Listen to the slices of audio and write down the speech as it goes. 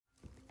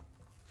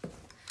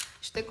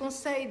Je te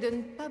conseille de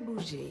ne pas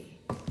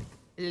bouger,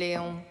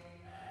 Léon.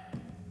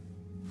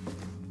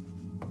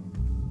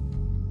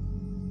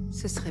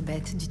 Ce serait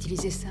bête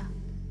d'utiliser ça.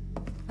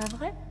 Pas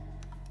vrai?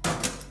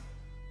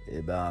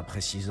 Eh ben,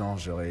 après 6 ans,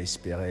 j'aurais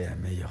espéré un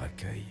meilleur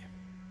accueil.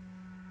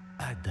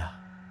 Ada.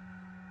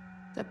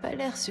 T'as pas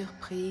l'air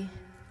surpris.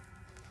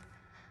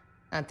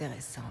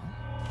 Intéressant.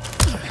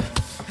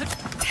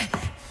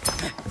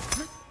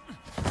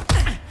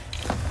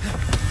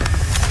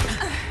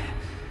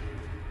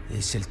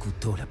 Et c'est le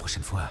couteau la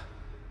prochaine fois.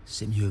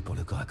 C'est mieux pour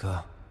le corps à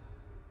corps.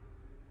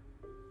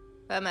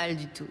 Pas mal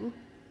du tout.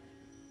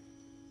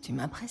 Tu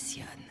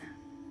m'impressionnes.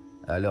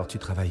 Alors tu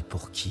travailles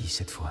pour qui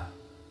cette fois?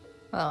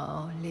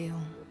 Oh,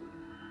 Léon.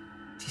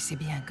 Tu sais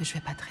bien que je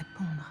vais pas te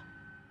répondre.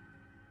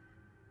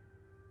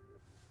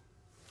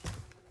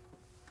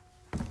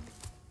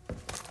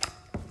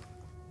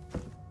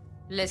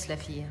 Laisse la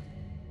fille.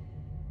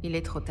 Il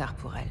est trop tard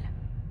pour elle.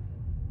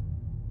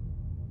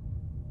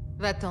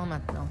 Va-t'en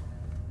maintenant.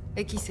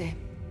 Et qui sait?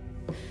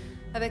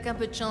 Avec un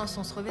peu de chance,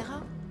 on se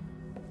reverra.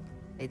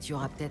 Et tu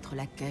auras peut-être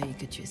l'accueil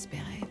que tu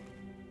espérais.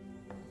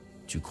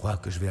 Tu crois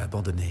que je vais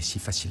abandonner si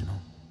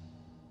facilement?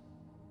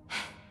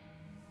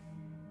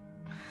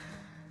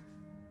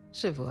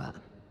 Je vois.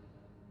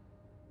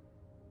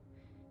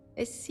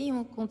 Et si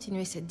on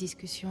continuait cette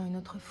discussion une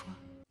autre fois?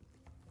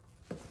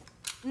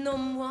 Non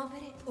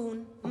muovere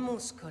un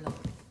muscolo,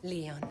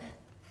 Leon.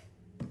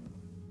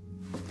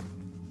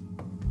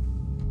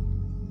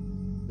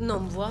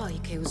 Non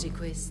vuoi che usi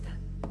questa,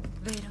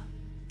 vero?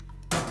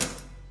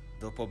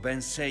 Dopo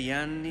ben 6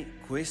 anni,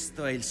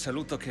 questo è il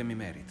saluto che mi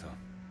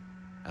merito.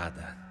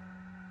 Ada.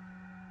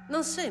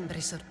 Non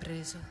sembri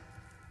sorpreso.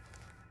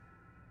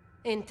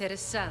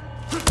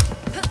 Interessante.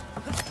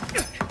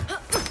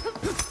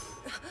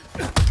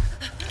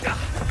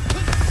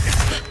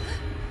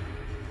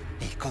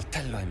 Il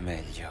coltello è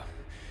meglio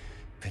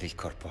per il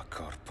corpo a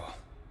corpo.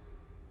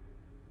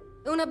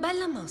 Una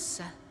bella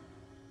mossa.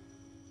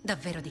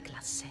 Davvero di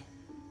classe.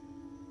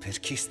 Per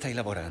chi stai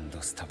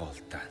lavorando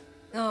stavolta?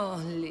 Oh,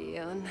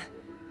 Leon.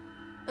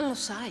 Lo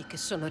sai che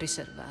sono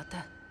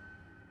riservata.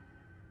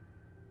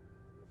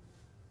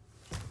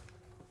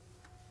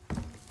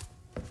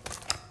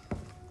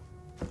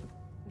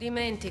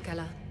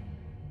 Dimenticala.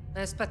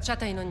 È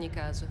spacciata in ogni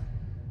caso.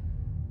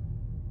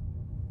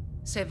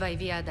 Se vai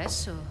via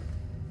adesso,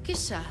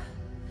 chissà.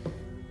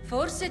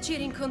 Forse ci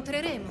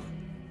rincontreremo.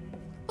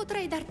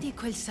 Potrei darti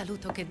quel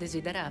saluto che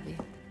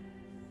desideravi.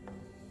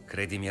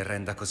 Credi mi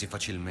arrenda così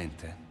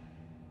facilmente?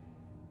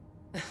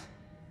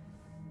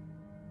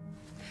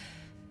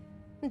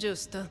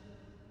 Giusto.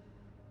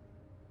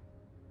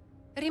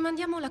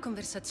 Rimandiamo la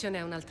conversazione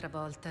a un'altra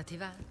volta, ti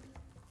va?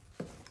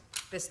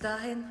 Bis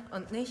dahin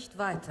und nicht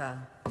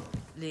weiter,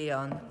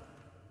 Leon.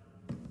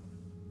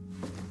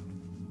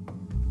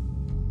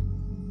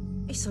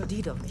 Ich soll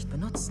die doch nicht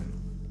benutzen,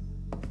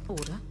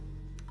 oder?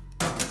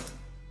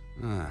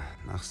 Ah,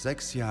 nach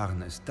 6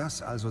 Jahren ist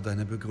das also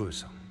deine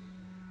Begrüßung.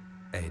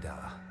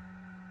 Ada.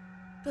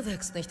 Du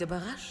wirkst nicht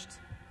überrascht.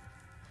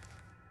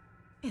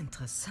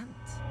 Interessant.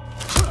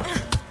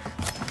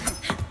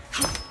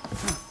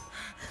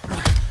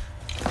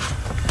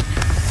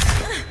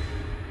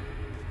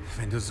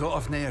 Wenn du so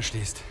auf Nähe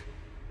stehst,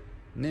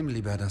 nimm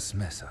lieber das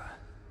Messer.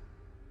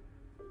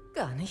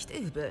 Gar nicht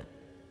übel.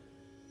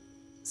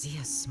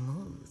 Sehr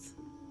smooth.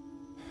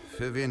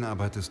 Für wen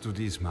arbeitest du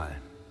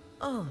diesmal?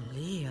 Oh,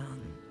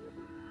 Leon.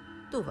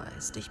 Du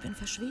weißt, ich bin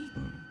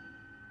verschwiegen.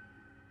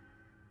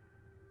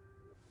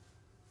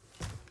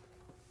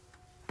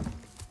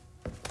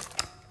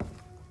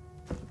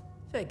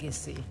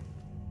 Vergiss sie.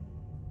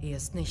 Ihr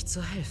ist nicht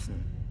zu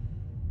helfen.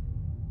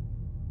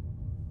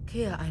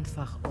 Kehr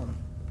einfach um.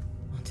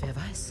 Und wer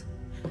weiß,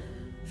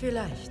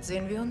 vielleicht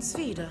sehen wir uns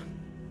wieder.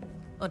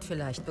 Und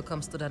vielleicht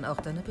bekommst du dann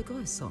auch deine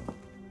Begrüßung.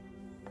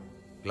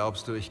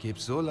 Glaubst du, ich gebe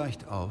so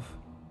leicht auf?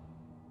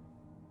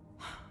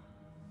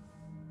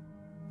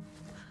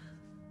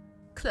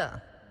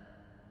 Klar.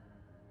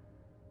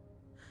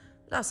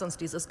 Lass uns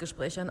dieses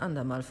Gespräch ein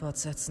andermal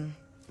fortsetzen.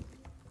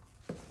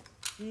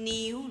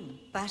 Ni un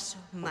paso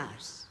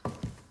más,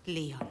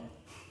 Leon.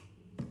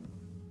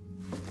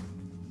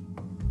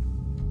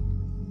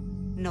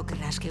 No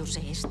querrás que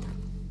use esto,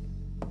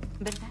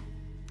 ¿verdad?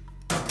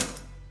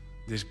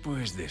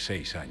 Después de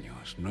 6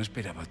 años, no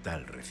esperaba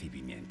tal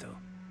recibimiento.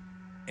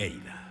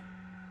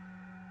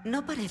 Ada.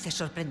 No pareces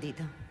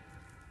sorprendido.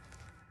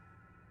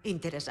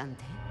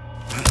 Interesante.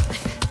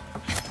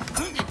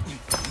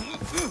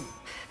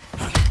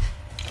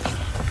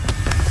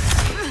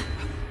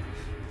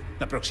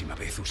 La próxima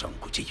vez usa un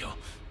cuchillo.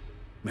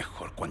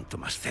 Mejor cuanto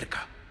más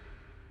cerca.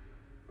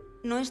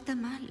 No está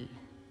mal.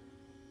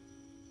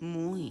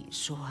 Muy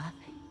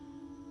suave.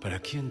 ¿Para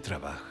quién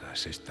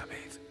trabajas esta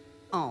vez?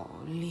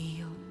 Oh,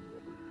 Leon.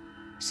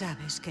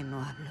 Sabes que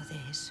no hablo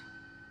de eso.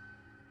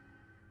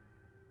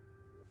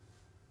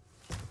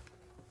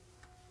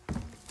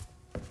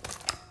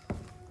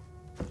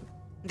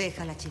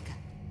 Déjala, chica.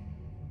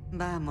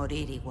 Va a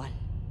morir igual.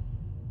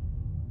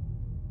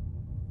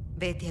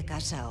 Vete a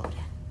casa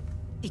ahora.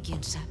 Y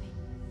quién sabe,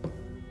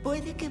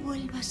 Puede que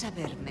vuelvas a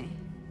verme.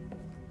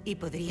 Y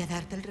podría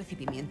darte el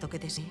recibimiento que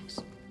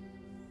deseas.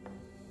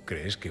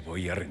 ¿Crees que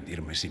voy a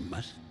rendirme sin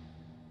más?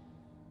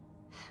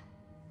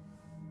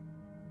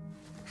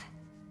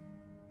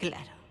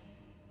 Claro.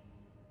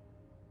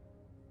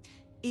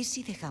 ¿Y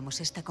si dejamos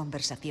esta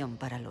conversación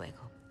para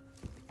luego?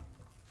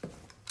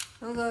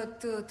 Вот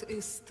тут и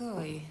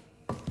стой,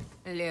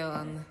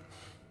 Леон.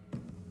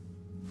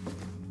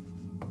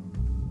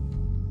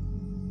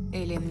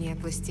 Или мне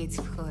пустить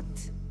в ход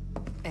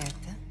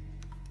это?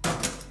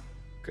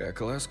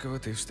 Как ласково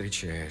ты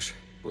встречаешь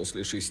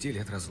после 6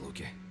 лет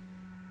разлуки.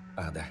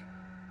 Ада.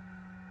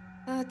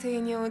 А ты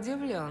не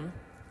удивлен?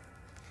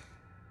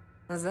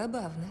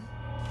 Забавно.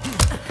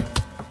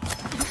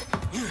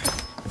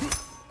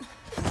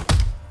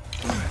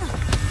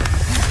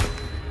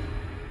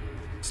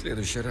 В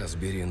следующий раз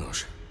бери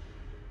нож.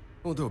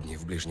 Удобнее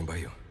в ближнем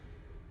бою.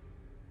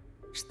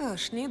 Что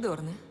ж, не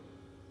дурно.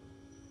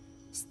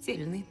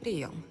 Стильный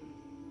прием.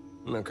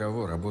 На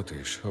кого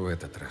работаешь в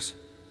этот раз?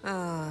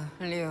 А,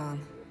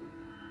 Леон.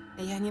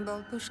 Я не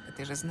болтушка,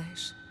 ты же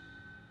знаешь.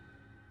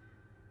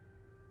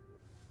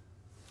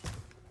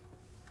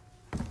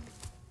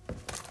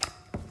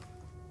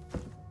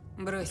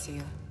 Брось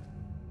ее.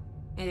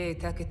 Ей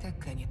так и так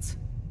конец.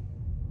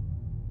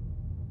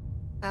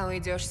 А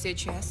уйдешь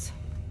сейчас,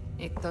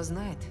 и кто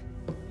знает,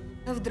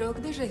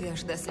 вдруг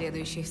доживешь до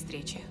следующей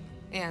встречи,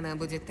 и она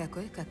будет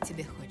такой, как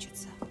тебе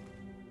хочется.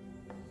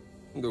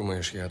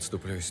 Думаешь, я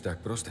отступлюсь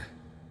так просто?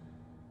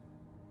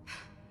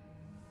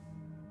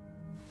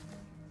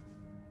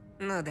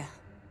 Ну да.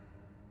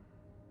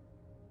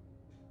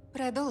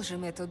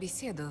 Продолжим эту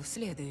беседу в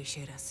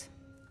следующий раз.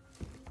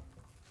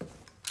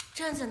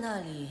 站在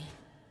那里，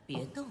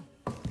别动，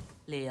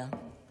里昂。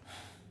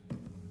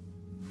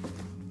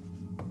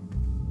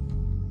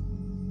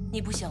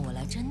你不想我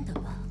来真的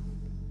吧？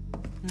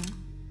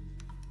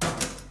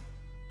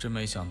真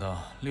没想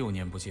到6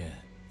年不见，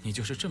你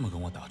就是这么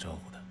跟我打招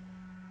呼的。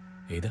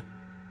Ada，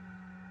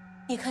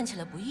你看起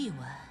来不意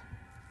外，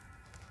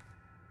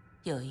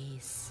有意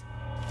思。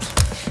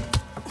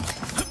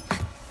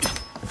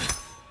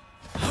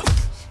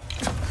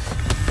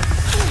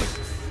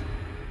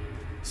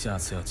下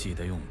次要记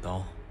得用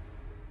刀，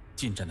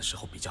近战的时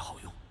候比较好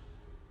用。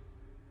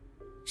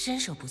身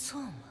手不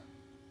错嘛，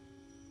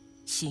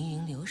行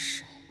云流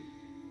水。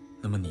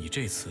那么你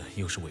这次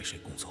又是为谁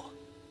工作？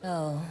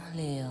哦，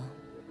利奥，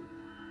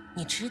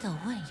你知道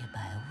问也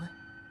白问。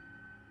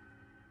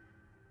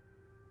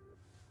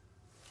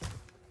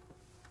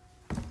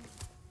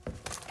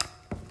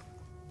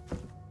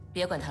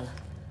别管他了，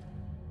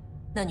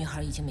那女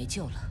孩已经没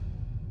救了。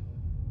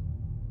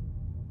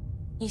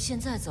你现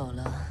在走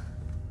了，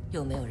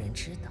又没有人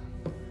知道，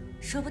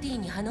说不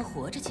定你还能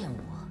活着见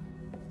我。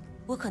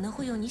我可能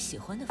会用你喜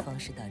欢的方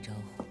式打招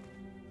呼。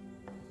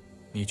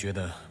你觉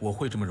得我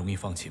会这么容易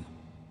放弃吗？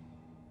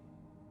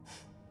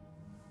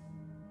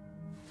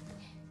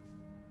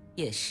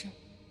也是。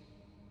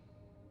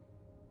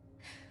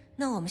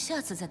那我们下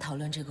次再讨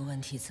论这个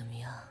问题怎么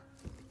样？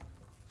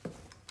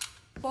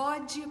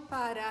 Pode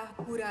parar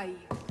por aí,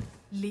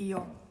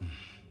 Leon.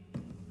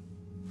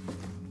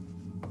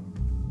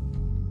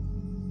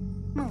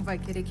 Não vai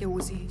querer que eu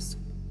use isso,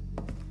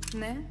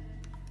 né?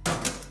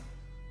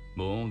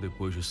 Bom,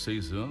 depois de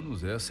 6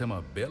 anos, essa é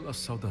uma bela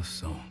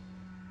saudação,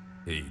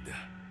 Ada.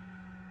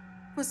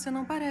 Você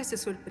não parece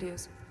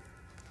surpreso.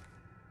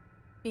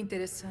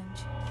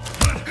 Interessante.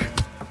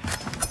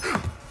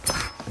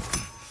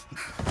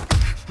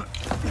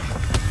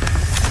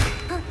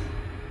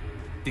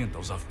 Tenta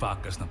usar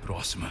facas na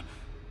próxima.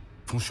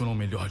 Funcionou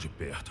melhor de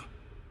perto.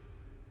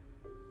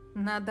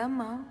 Nada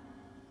mal.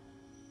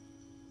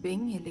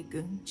 Bem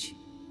elegante.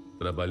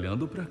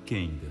 Trabalhando pra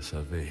quem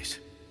dessa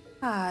vez?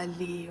 Ah,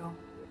 Leon.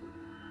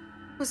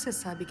 Você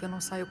sabe que eu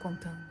não saio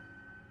contando.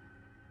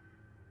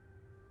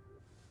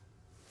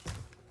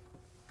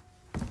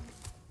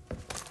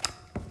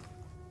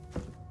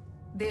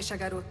 Deixa a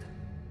garota.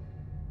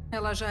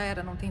 Ela já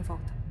era, não tem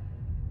volta.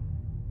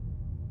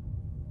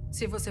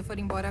 Se você for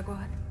embora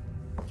agora,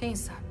 quem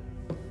sabe?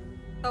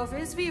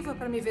 Talvez viva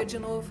para me ver de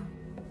novo.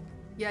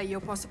 E aí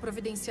eu posso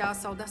providenciar a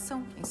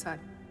saudação, quem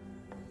sabe?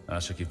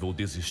 Acha que vou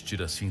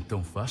desistir assim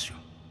tão fácil?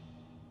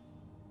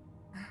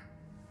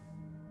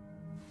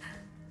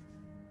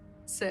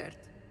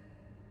 Certo.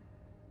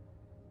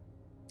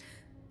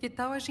 Que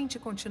tal a gente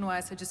continuar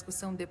essa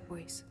discussão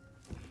depois?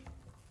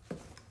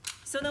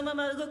 そのま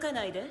ま動か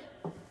ないで。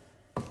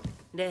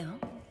レオン。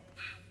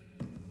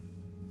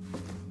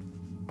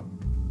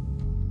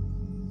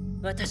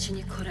私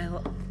にこれ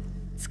を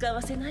使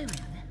わせないわよ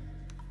ね。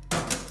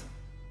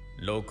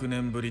6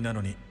年ぶりな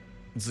のに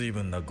随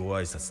分なご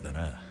挨拶だ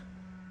な、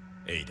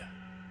エイダ。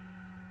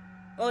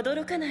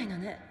驚かないの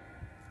ね。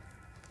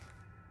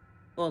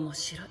面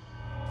白い。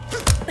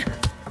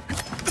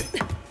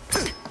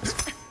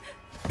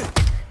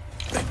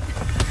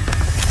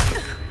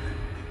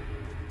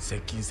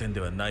接近戦で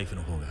はナイフ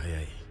の方が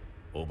早い。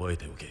覚え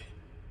ておけ。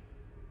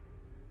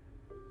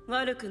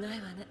悪くな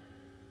いわね。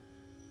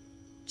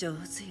上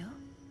手よ。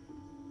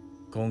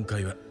今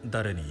回は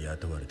誰に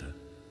雇われた？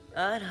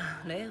あ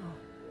ら、レオ。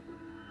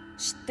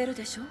知ってる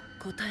でしょ？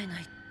答えな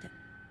いって。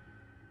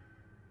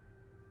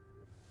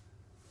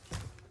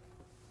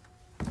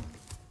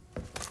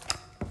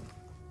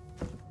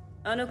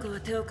あの子は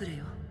手遅れ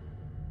よ。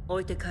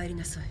置いて帰り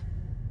なさい。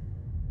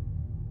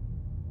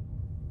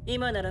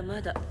今なら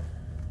まだ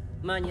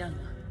間に合うわ。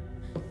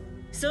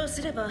そう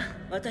すれば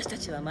私た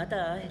ちはま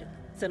た会える。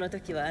その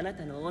時はあな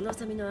たのお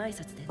望みの挨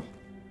拶でね。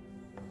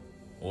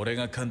俺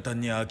が簡単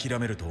に諦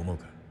めると思う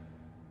か？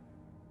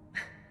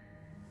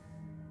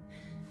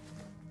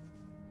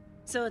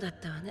そうだっ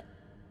たわね。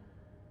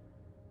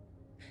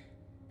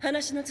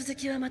話の続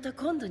きはまた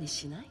今度に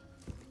しない？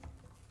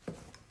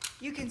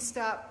 You can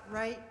stop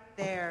right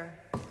there,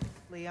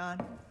 Leon.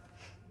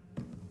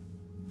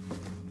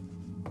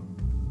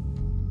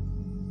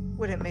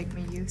 Wouldn't make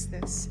me use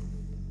this,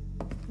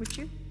 would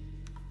you?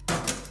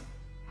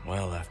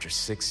 Well, after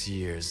 6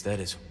 years, that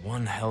is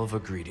one hell of a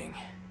greeting,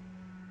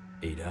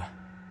 Ada.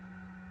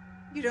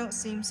 You don't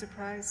seem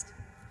surprised.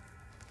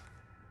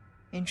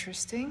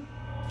 Interesting.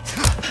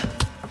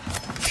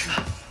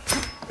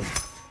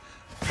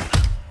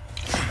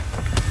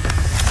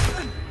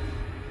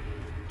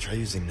 Try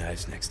using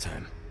knives next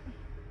time.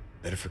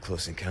 Better for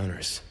close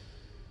encounters.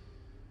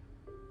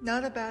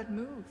 Not a bad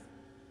move.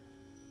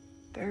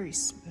 Very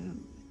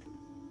smooth.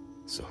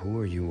 So who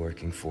are you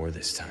working for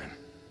this time?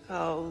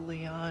 Oh,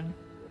 Leon.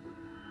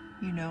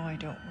 You know I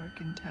don't work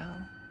in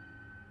town.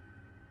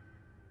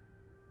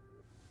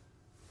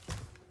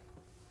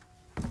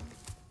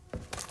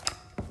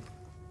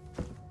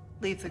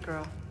 Leave the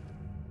girl.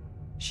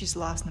 She's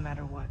lost no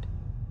matter what.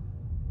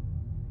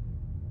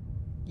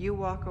 You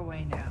walk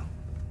away now,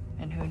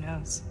 and who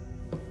knows?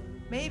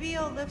 Maybe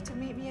you'll live to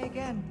meet me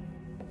again.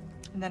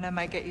 And then I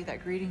might get you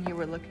that greeting you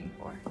were looking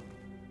for.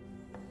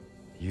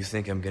 You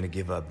think I'm gonna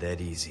give up that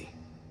easy?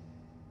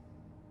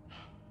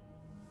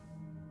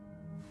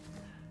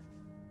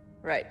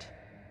 Right.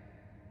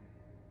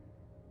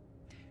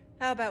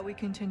 How about we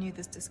continue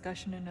this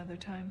discussion another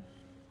time?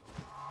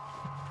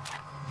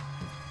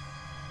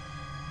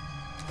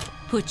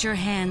 Put your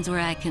hands where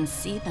I can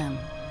see them.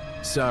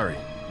 Sorry,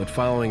 but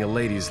following a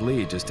lady's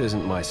lead just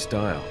isn't my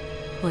style.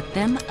 Put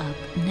them up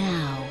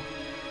now.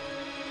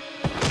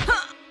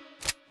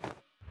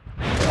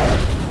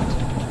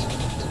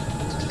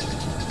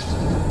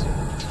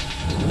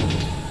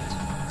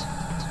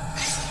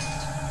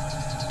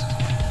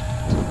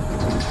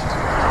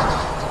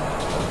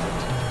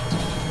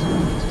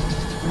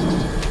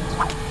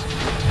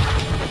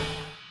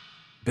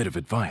 Bit of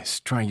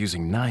advice, try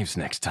using knives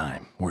next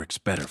time. Works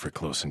better for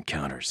close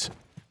encounters.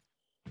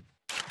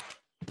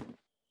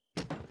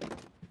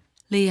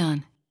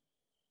 Leon.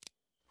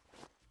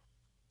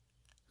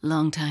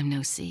 Long time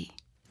no see.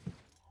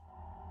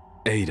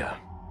 Ada.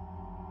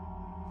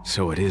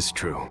 So it is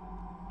true.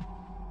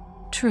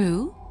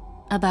 True?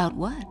 About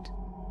what?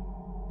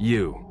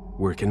 You,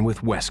 working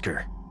with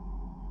Wesker.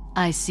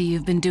 I see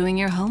you've been doing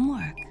your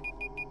homework.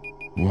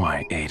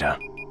 Why, Ada?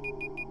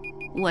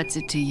 What's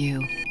it to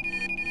you?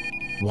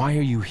 Why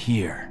are you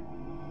here?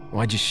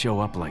 Why'd you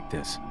show up like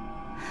this?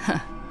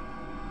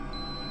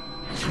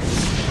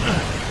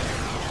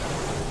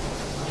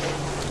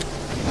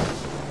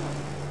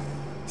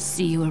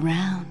 See you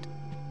around.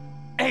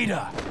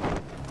 Ada!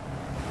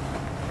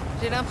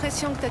 J'ai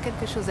l'impression que t'as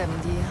quelque chose à me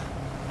dire.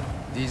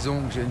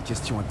 Disons que j'ai une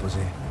question à te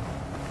poser.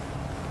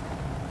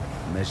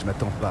 Mais je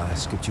m'attends pas à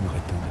ce que tu me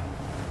répondes.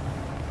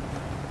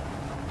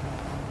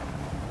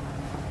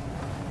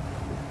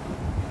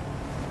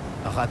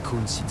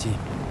 Raccoon City.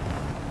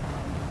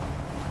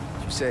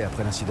 Tu sais,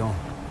 après l'incident,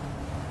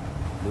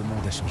 le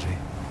monde a changé.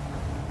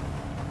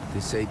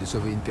 T'essayes de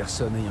sauver une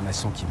personne et il y en a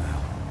 100 qui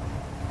meurent.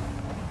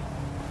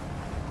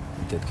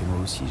 Peut-être que moi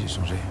aussi j'ai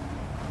changé.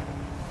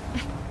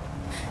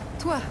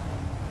 Toi,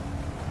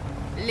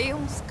 Léon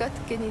Scott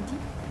Kennedy,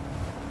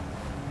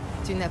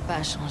 tu n'as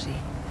pas changé.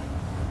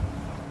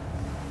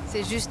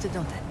 C'est juste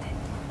dans ta tête.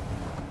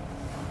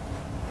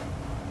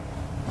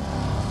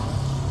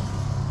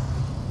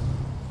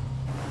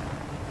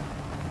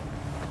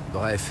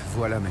 Bref,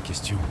 voilà ma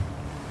question.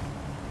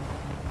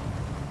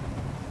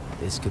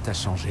 Est-ce que t'as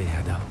changé,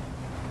 Ada?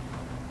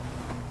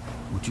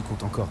 Ou tu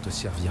comptes encore te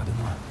servir de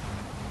moi?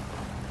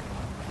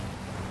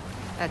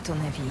 À ton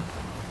avis?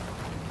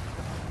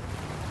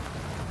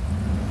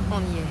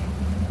 On y est.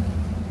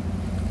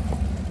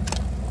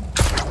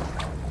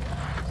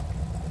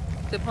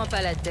 Te prends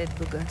pas la tête,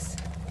 beau gosse.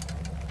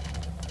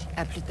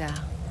 À plus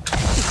tard.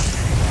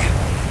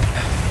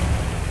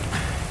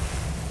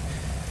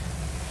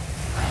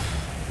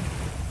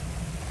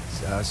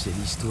 Ça, c'est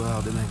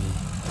l'histoire de ma vie.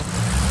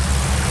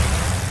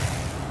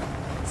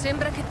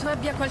 Sembra che tu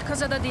abbia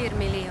qualcosa da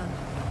dirmi, Leon.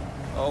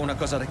 Ho una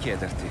cosa da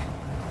chiederti.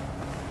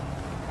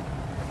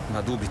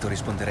 Ma dubito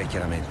risponderei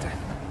chiaramente.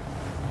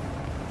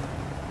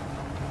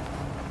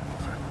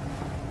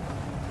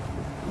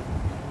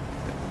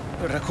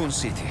 Raccoon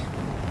City.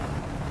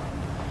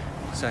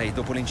 Sai,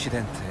 dopo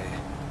l'incidente,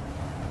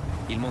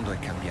 il mondo è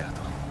cambiato.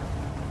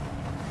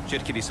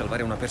 Cerchi di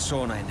salvare una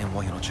persona e ne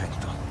muoiono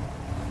 100.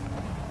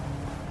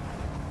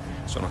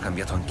 Sono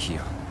cambiato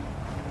anch'io.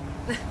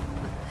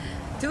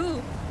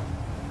 Tu?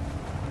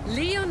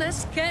 Leon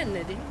S.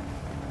 Kennedy?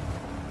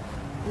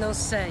 Non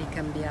sei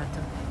cambiato.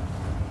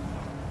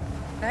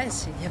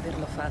 Pensi di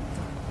averlo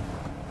fatto?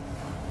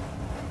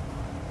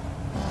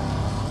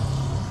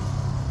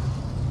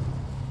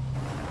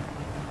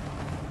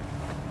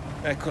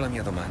 Ecco la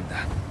mia domanda.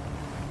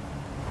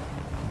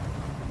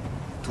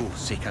 Tu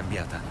sei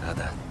cambiata,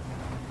 Ada?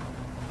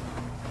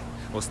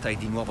 O stai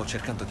di nuovo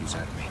cercando di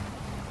usarmi?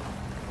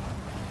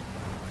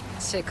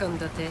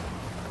 Secondo te?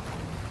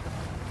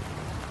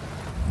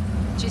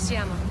 Ci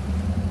siamo.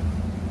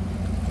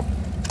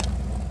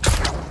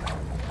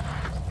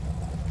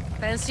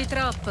 Pensi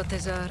troppo,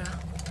 tesoro.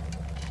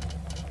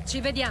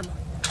 Ci vediamo.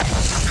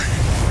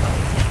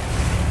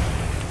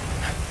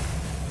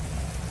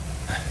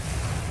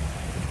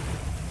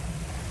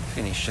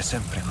 Finisce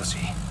sempre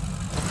così.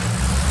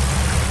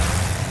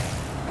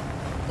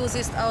 Du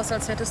siehst aus,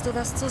 als hättest du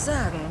was zu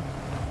sagen.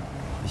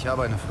 Ich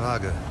habe eine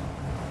Frage.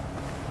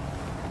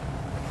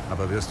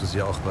 Aber wirst du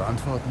sie auch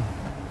beantworten?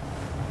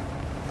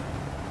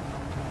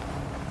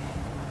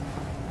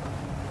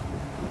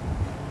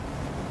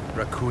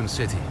 Raccoon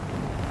City.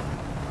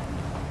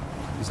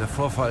 Dieser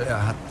Vorfall,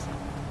 er hat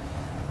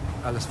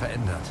alles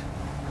verändert.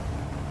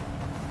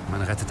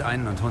 Man rettet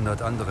einen und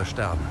 100 andere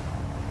sterben.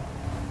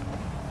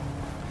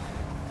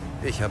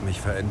 Ich habe mich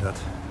verändert.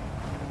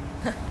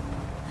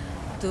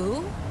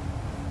 Du?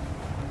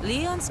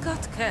 Leon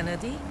Scott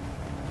Kennedy?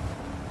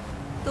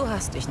 Du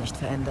hast dich nicht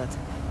verändert.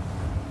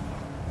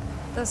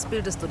 Das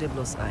bildest du dir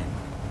bloß ein.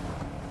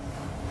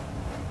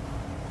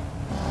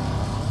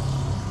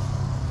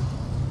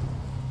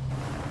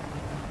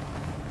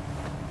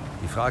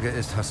 Die Frage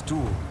ist, hast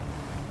du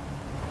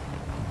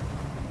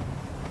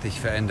dich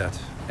verändert,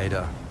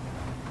 Ada?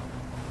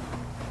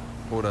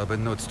 Oder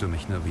benutzt du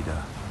mich nur wieder?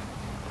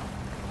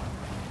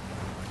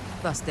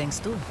 Was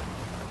denkst du?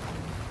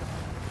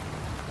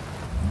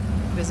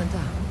 Wir sind da.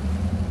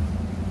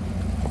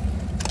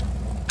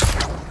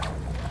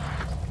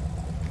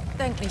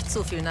 Denk nicht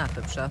zu viel nach,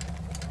 Hübscher.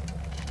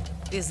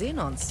 Wir sehen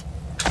uns.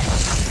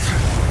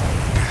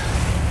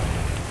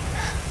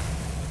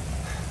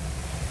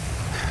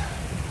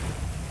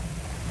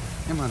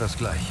 Immer das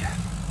Gleiche.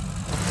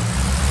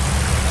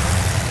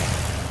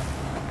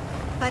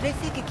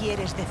 Parece que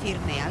quieres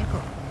decirme algo.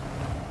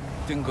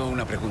 Tengo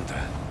una pregunta.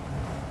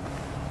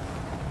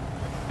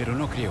 Pero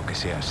no creo que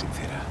sea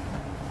sincera.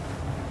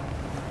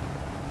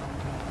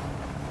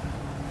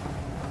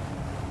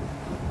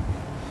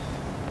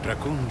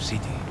 Raccoon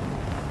City.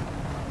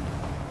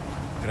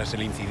 Tras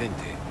el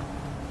incidente,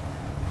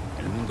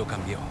 el mundo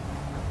cambió.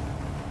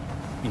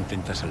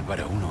 Intenta salvar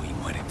a uno y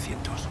mueren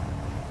cientos.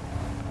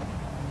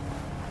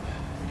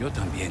 Yo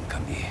también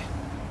cambié.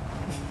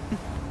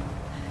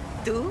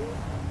 ¿Tú?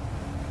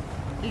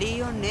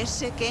 ¿Leon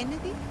S.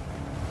 Kennedy?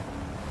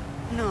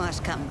 No has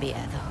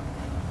cambiado.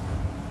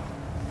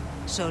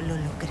 Solo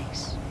lo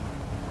crees.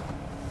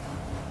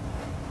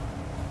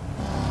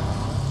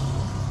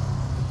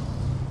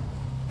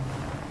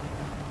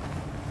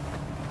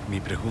 Mi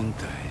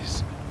pregunta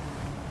es...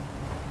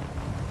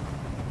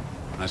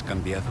 ¿has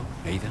cambiado,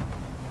 Ada?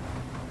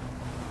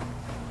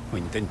 ¿O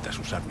intentas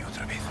usarme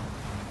otra vez?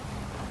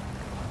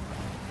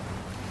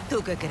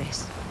 ¿Tú qué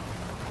crees?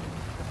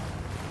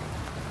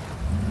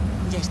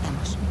 Ya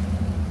estamos.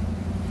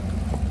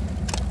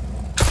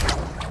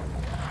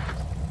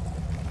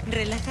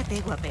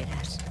 Relájate,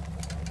 guaperas.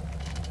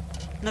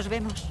 Nos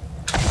vemos.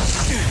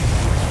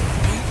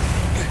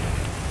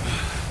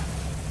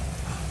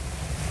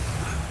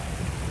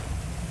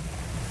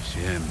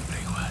 Siempre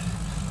igual.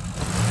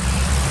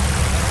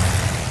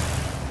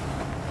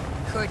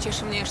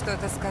 Хочешь мне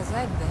что-то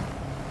сказать,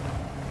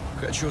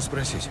 да? Хочу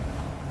спросить.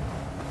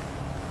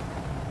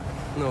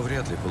 Но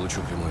вряд ли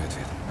получу прямой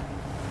ответ.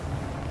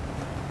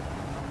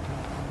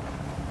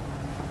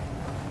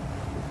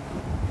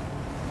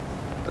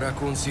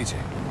 Раккун Сити.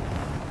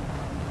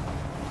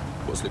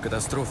 После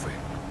катастрофы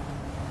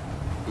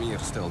мир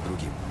стал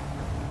другим.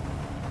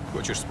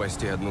 Хочешь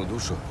спасти одну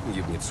душу,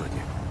 гибнет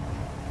сотня.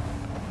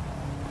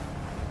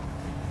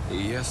 И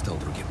я стал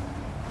другим.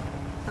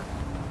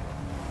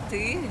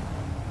 Ты?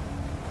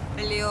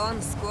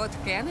 Леон Скотт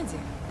Кеннеди?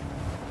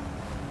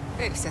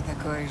 Ты все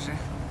такой же.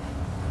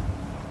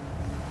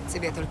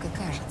 Тебе только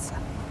кажется.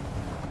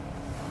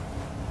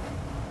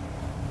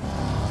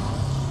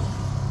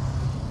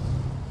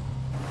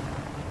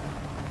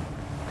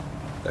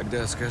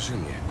 Тогда скажи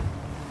мне,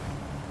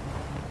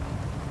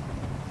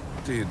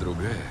 ты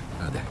другая,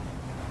 Ада?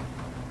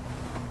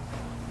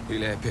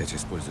 Или опять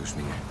используешь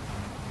меня?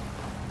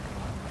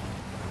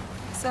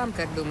 Сам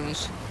как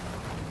думаешь?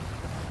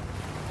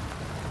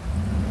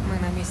 Мы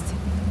на месте.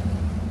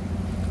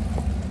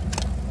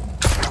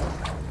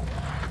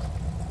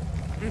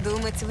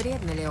 Думать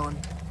вредно, Леон.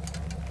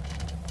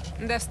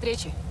 До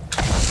встречи.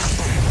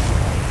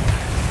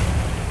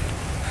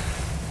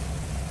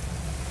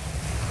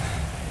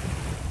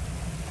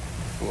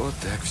 Вот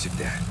так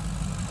всегда.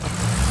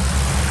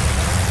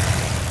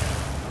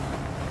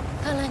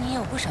 看来你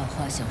有不少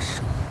话想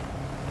说。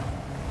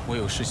我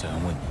有事想要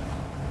问你。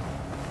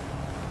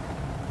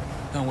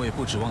但我也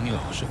不指望你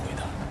老实回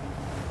答。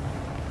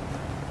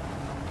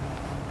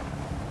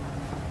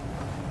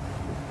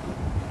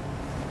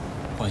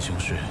浣熊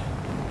市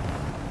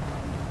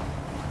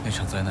那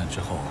场灾难之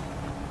后，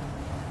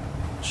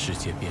世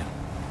界变了，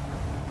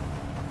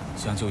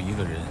想救一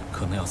个人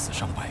可能要死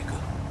上百个。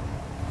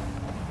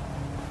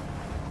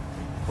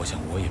我想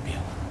我也变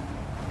了。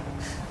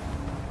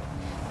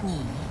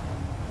你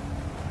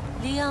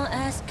 ，Leon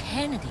S.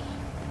 Kennedy，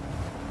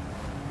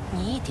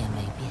 你一点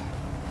没变，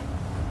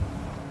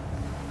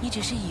你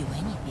只是以为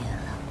你变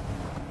了。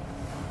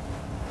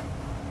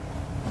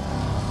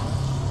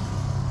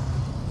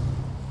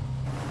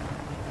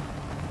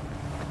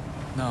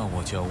那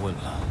我就要问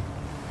了，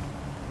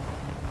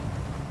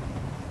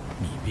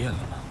你变了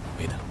吗，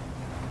维德？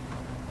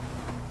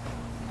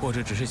或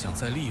者只是想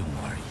再利用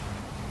我而已？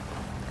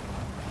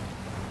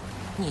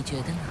你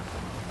觉得呢？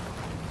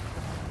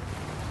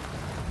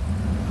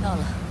到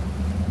了，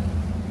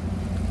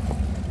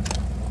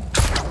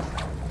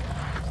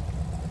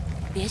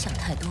别想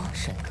太多，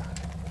沈哥。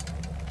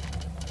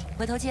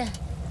回头见。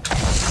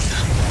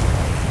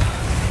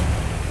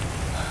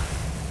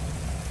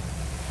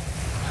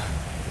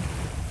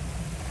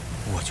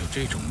我就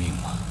这种命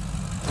吗？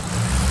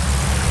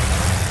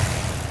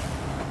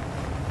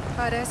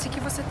 Parece que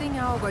você tem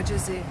algo a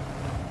dizer.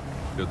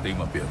 Eu tenho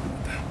uma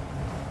pergunta.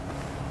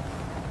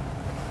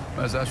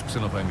 Mas acho que você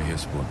não vai me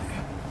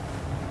responder.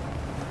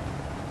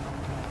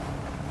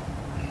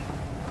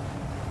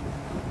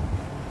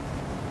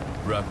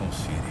 Raccoon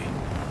City.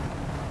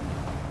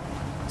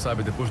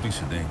 Sabe, depois do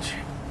incidente,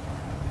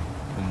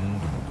 o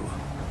mundo mudou.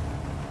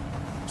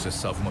 Você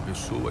salva uma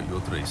pessoa e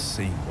outras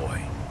 100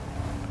 morrem.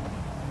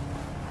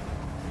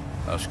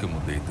 Acho que eu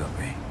mudei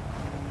também.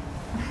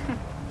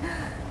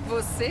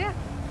 Você?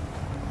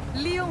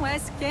 Leon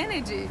S.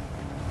 Kennedy?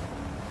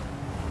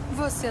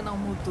 Você não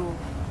mudou.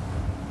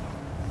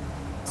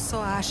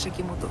 Só acha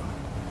que mudou.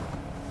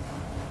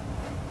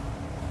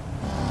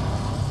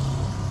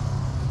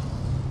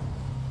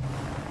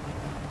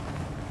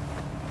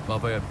 Lá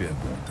vai a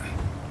pergunta.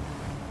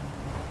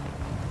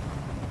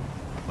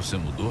 Você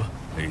mudou,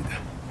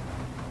 Ada?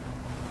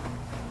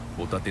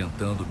 Ou tá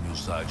tentando me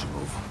usar de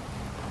novo?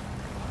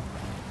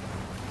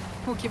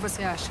 O que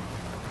você acha?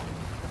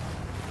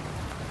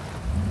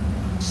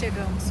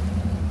 Chegamos.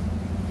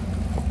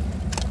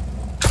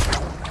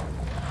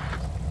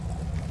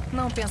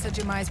 Não pensa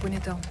demais,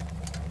 bonitão.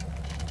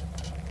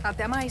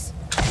 Até mais.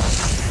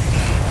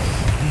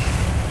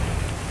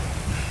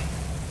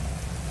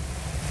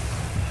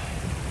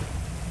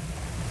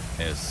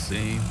 É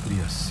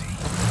sempre assim.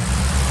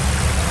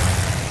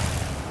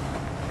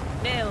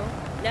 Leo,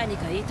 何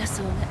か言いた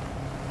そうね。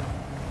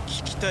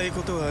聞きたい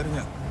ことはある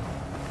が、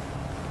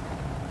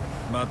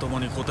まとも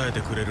に答え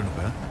てくれるの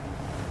か？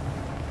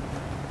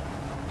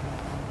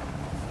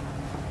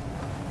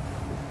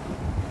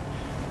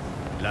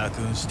ラ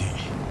クーンシティ、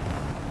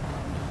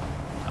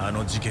あ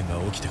の事件が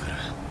起きてから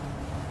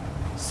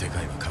世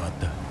界は変わっ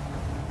た。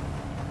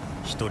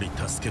一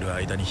人助ける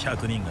間に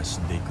100人が死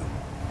んでいく。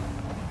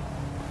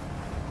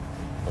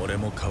俺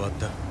も変わっ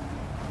た。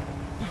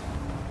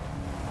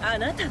あ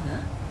なたが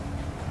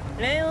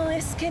レオン・エ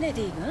ス・ケネ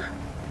ディが？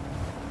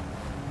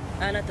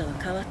あなたは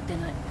変わって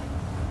ない。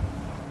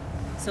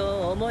そ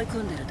う思い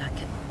込んでるだ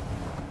け。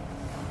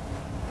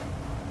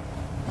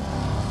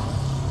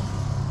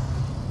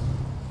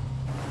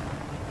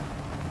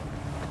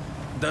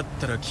だっ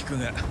たら聞く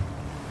が、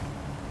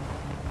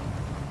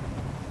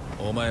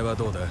お前は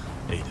どうだ、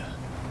エイダ。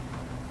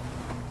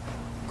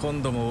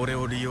今度も俺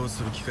を利用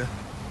する気か？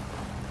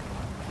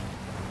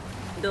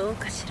どう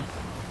かしら。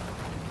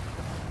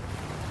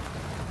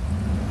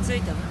着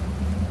いたわ。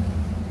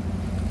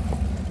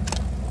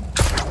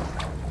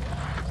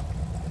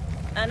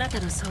あな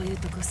たのそういう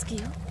とこ好き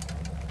よ。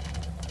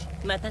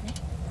またね。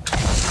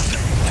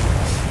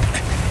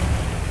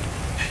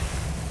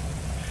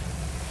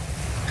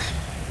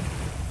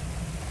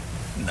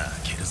泣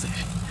けるぜ。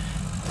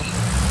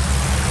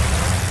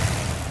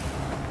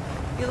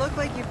 You look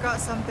like you've got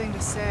something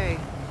to say.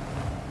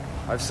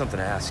 I have something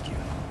to ask you.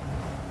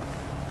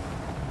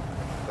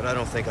 But I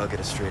don't think I'll get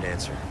a straight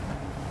answer.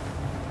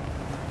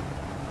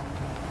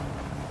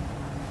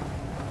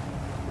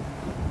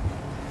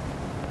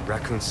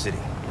 Raccoon City.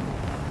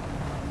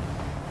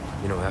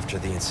 You know, after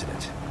the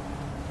incident,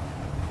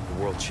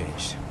 the world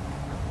changed.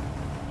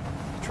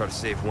 Try to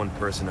save one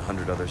person,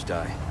 100 others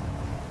die.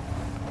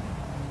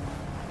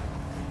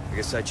 I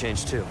guess I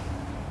changed too.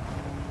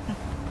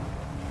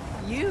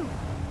 You?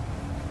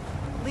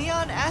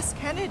 Leon S.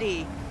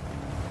 Kennedy.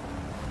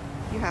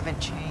 You haven't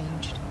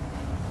changed.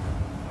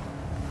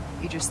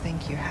 You just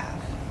think you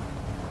have.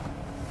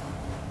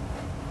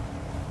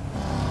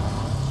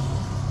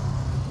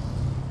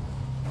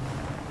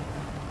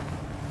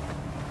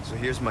 So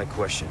here's my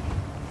question.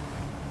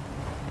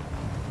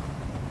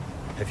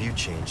 Have you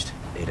changed,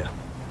 Ada?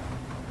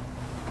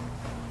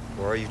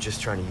 Or are you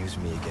just trying to use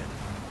me again?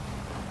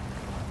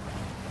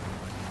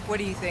 What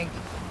do you think?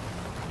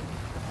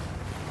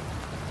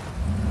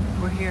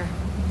 We're here.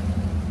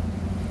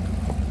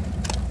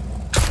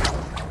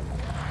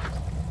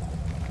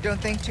 Don't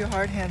think too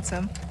hard,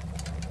 handsome.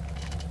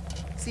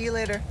 See you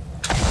later.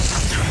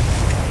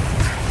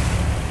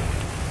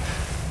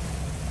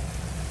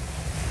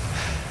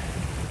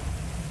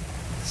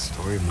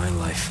 Story of my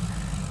life.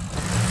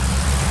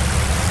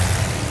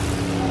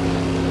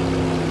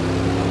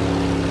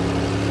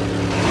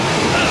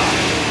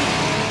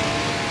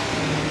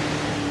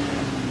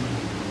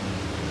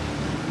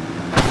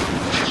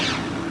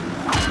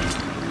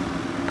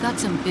 Got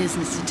some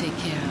business to take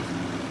care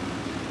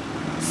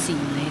of. See you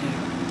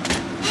later.